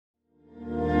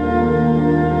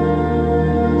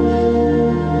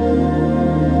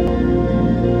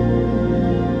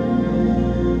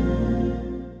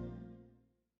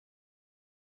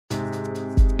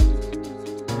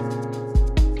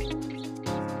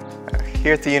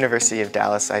Here at the University of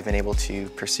Dallas, I've been able to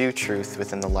pursue truth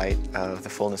within the light of the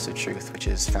fullness of truth, which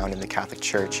is found in the Catholic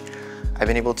Church. I've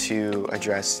been able to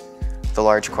address the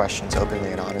large questions openly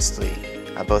and honestly,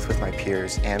 both with my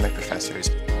peers and my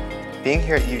professors. Being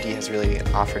here at UD has really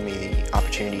offered me the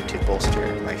opportunity to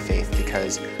bolster my faith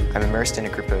because I'm immersed in a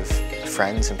group of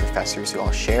friends and professors who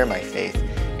all share my faith,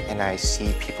 and I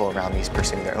see people around me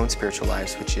pursuing their own spiritual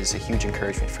lives, which is a huge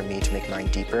encouragement for me to make mine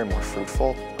deeper and more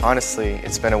fruitful. Honestly,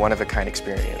 it's been a one-of-a-kind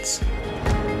experience.